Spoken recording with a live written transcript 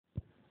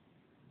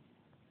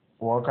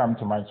Welcome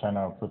to my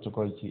channel,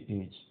 Protocol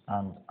TH,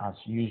 and as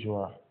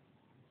usual,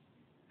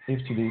 if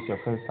today is your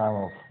first time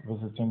of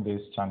visiting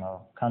this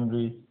channel,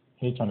 kindly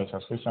hit on the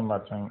subscription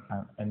button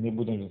and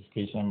enable the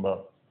notification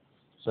bell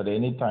so that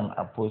anytime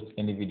I post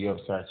any video of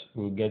such,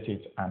 you will get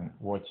it and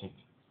watch it.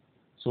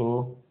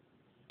 So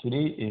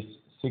today is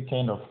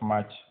 2nd of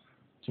March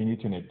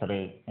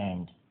 2023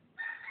 and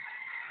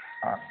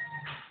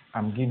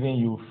I'm giving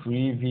you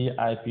free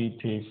VIP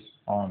tips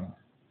on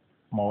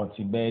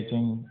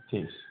multi-betting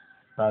tips.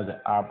 That's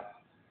the app,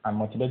 and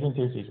multi-betting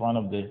tips is one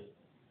of the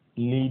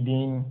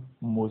leading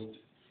most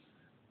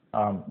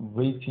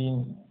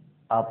rating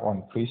app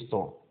on Play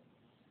Store.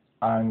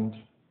 And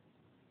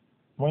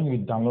when you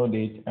download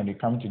it and you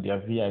come to their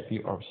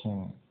VIP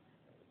option,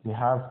 they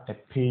have a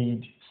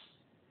paid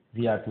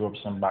VIP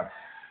option, but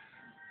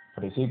for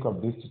the sake of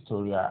this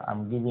tutorial,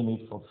 I'm giving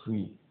it for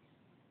free.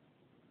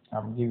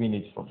 I'm giving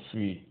it for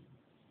free.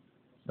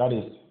 That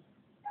is,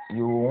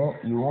 you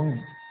won't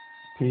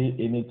pay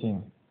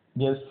anything.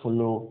 Just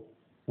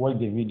watch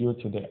the video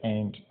to the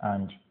end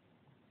and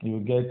you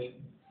get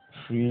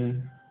free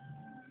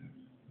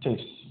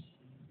tips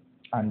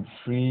and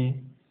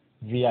free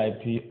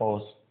VIP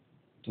odds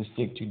to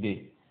stake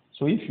today.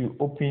 So if you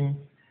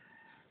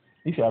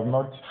have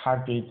not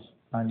hacked it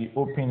and you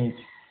open it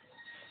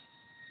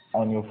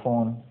on your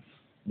phone,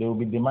 they will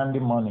be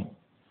demanding money.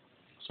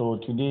 So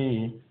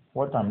today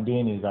what I'm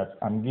doing is that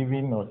I'm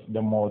giving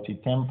the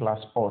multi-10 plus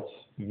odds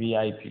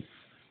VIP.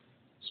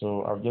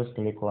 So I'll just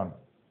click on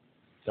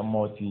the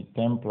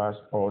multi-10 plus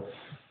odds,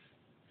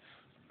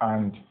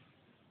 and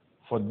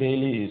for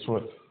daily is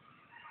what?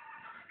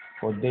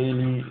 For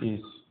daily is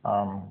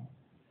 $1.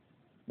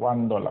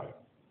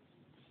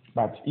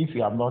 But if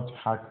you have not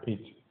hacked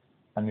it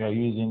and you are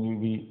using,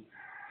 you'll be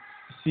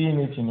seeing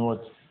it in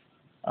what?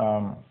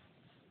 Ghana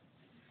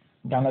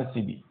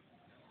cedi.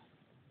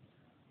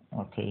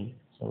 Okay,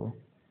 so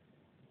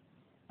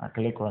I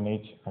click on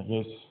it. I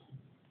guess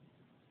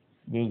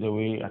this is the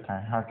way I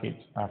can hack it.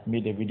 I've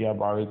made a video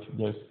about it.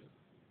 Just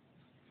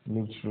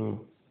look through.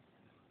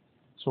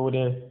 So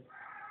the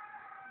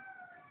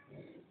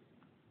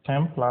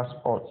 10 plus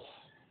odds,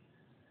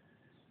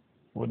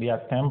 with their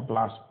 10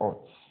 plus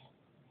odds,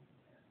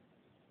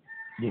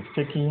 they've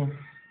taken,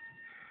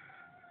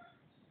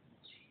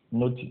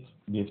 note it,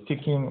 they've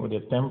taken with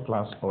the 10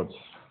 plus odds.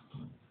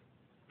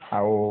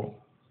 After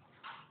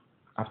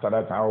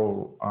that I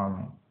will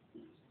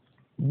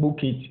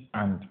book it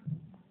and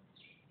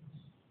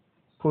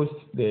post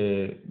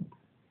the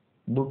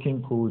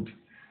booking code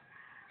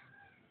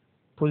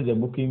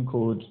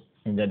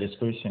in the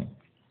description.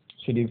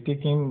 So they've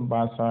taken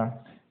Barca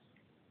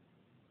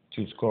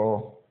to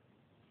score,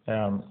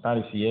 that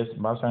is yes,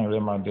 Barca and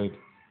Real Madrid,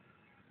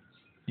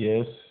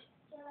 yes,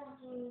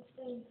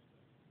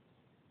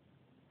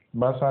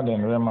 Barca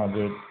and Real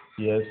Madrid,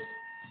 yes,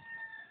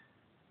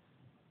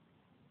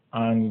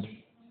 and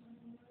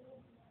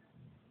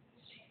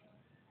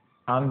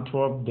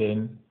Antwerp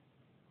then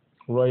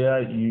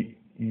Royal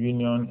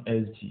Union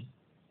SG,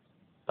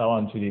 that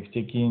one too they've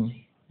taken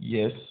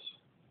yes,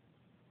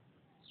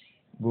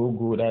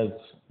 go,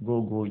 that's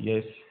go,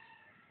 yes,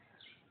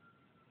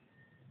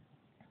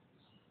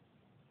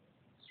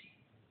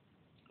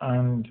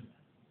 and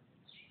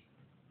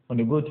when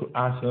you go to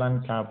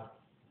Aslan Cup,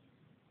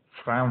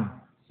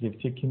 Fram, they've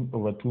taken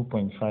over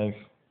 2.5,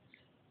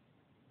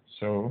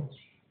 so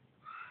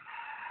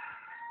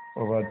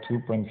over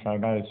 2.5,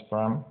 that is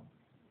Fram.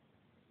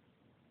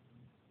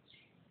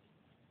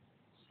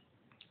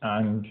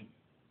 And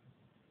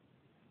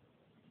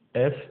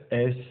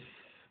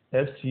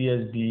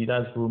FCSB,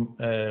 that's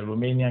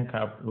Romanian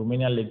Cup,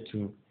 Romania League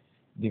 2,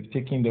 they've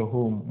taken the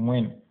home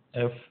win,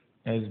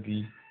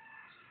 FSB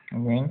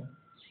win,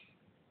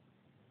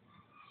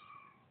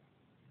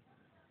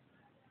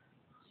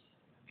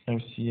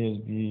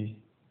 FCSB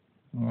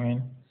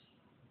win,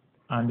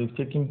 and they've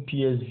taken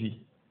PSV,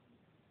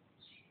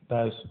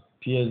 that's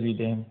PSV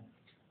then,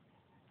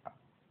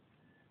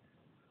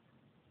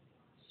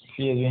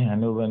 PSV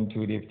Hanover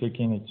 2, they've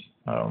taken it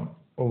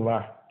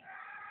over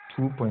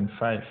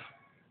 2.5.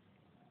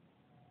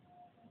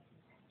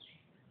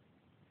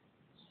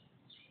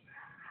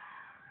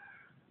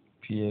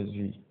 PSV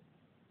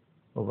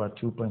over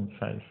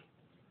 2.5,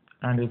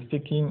 and they've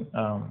taken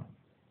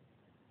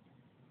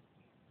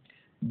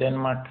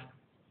Denmark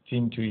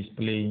team 2 is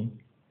playing,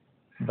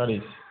 that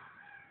is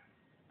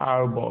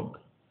Aalborg,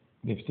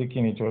 they've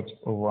taken it over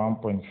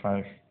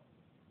 1.5.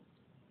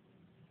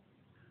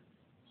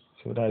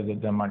 So that is the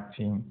Denmark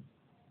team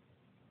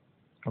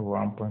over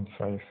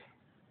 1.5.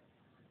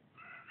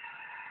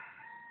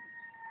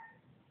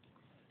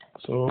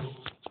 So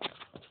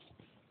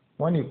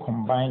when you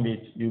combine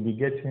it, you'll be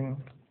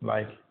getting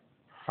 10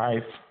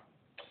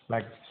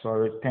 plus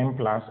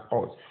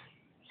odds.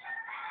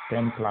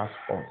 10 plus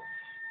odds.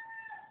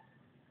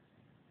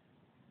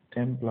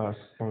 10 plus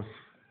odds.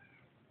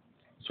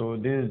 So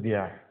this is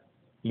their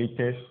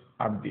latest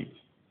update.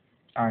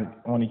 And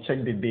when you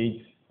check the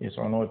date, it's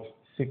on what?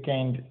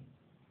 2nd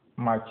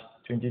March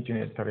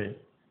 2023.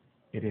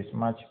 It is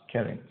March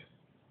current.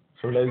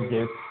 So let's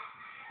just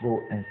go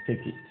and stick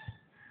it.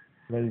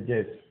 Let's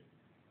just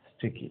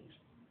stick it.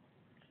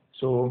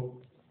 So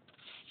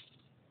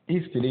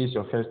if today is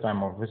your first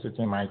time of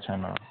visiting my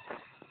channel,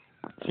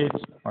 hit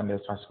on the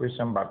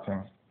subscription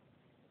button,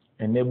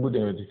 enable the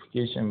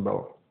notification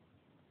bell,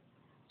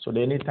 so that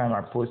anytime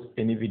I post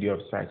any video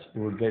of such,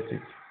 you will get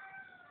it.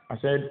 I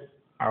said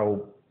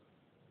I'll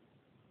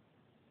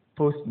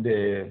paste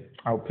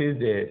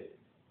the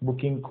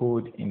booking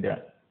code in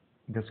the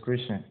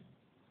description.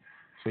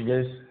 So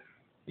just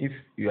if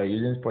you are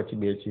using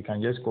sportybet, you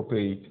can just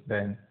copy it,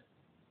 then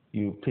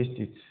you paste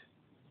it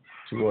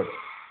to what?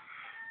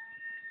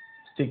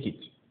 Stick it.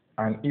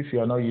 And if you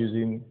are not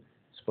using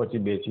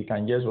sportybet, you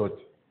can just what?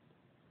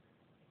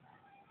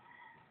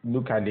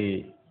 Look at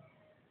the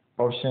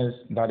options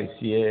that is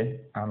here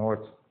and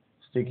what?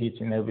 Stick it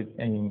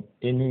in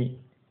any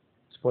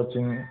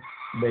sporting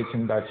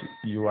betting that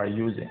you are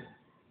using.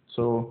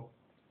 So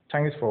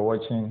thanks for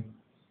watching.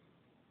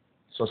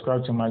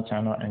 Subscribe to my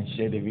channel and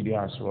share the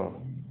video as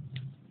well.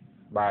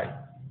 Bye.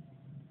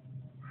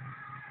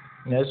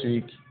 Next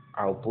week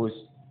I'll post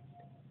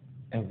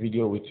a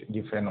video with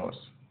different odds.